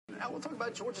Now we'll talk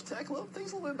about Georgia Tech.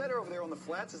 Things a little bit better over there on the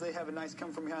flats as they have a nice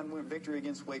come-from-behind win victory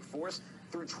against Wake Forest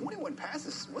through 21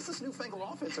 passes. What's this newfangled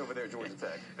offense over there at Georgia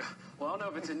Tech? Well, I don't know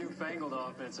if it's a newfangled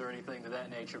offense or anything to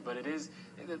that nature, but it is.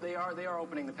 They are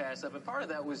opening the pass up, and part of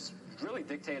that was really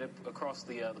dictated across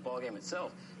the ball game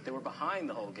itself. They were behind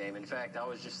the whole game. In fact, I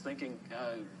was just thinking,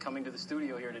 coming to the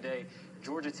studio here today,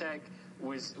 Georgia Tech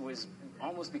was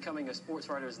almost becoming a sports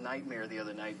writer's nightmare the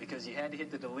other night because you had to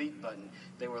hit the delete button.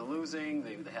 They were losing.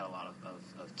 They had a lot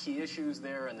of key issues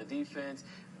there in the defense.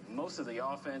 Most of the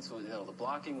offense, the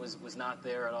blocking was not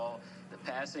there at all. The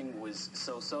passing was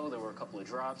so-so. There were a couple of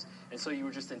drops. And so you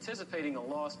were just anticipating a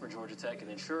loss for Georgia Tech. And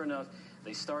then sure enough,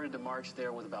 they started to march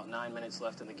there with about 9 minutes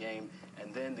left in the game.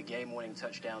 And then the game-winning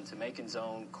touchdown to Macon's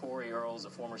own Corey Earls, a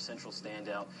former Central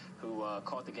standout, who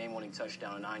caught the game-winning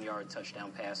touchdown, a 9-yard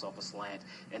touchdown pass off a slant.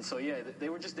 And so, yeah, they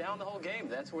were just down the whole game.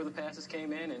 That's where the passes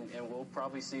came in, and we'll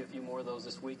probably see a few more of those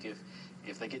this week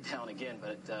if they get down again.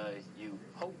 But you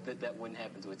hope that wouldn't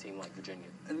happen to a team like Virginia.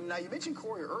 Now, you mentioned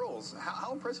Corey Earls.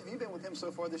 How impressive have you been with him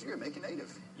so far this year, Macon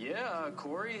native? Yeah,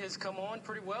 Corey has come on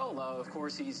pretty well. Of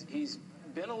course, he's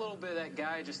been a little bit of that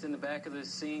guy just in the back of the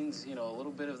scenes, a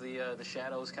little bit of the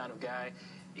shadows kind of guy.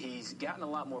 He's gotten a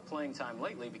lot more playing time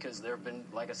lately because there have been,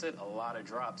 like I said, a lot of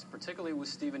drops, particularly with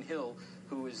Stephen Hill,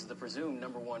 who is the presumed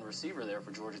 #1 receiver there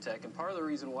for Georgia Tech. And part of the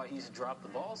reason why he's dropped the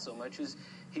ball so much is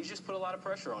he's just put a lot of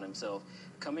pressure on himself.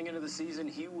 Coming into the season,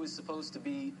 he was supposed to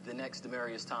be the next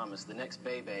Demarius Thomas, the next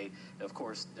Bebe. Of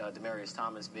course, Demarius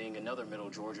Thomas being another Middle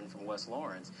Georgian from West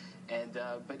Lawrence. And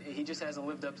but he just hasn't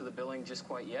lived up to the billing just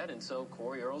quite yet. And so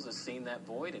Corey Earls has seen that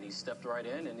void, and he's stepped right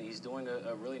in, and he's doing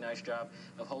a really nice job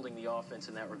of holding the offense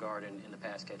in that regard in the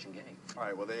pass-catching game. All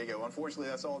right, well, there you go. Unfortunately,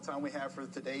 that's all the time we have for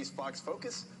today's Fox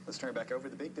Focus. Let's turn it back over to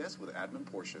the big desk with Adam and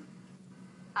Portia.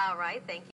 All right, thank you.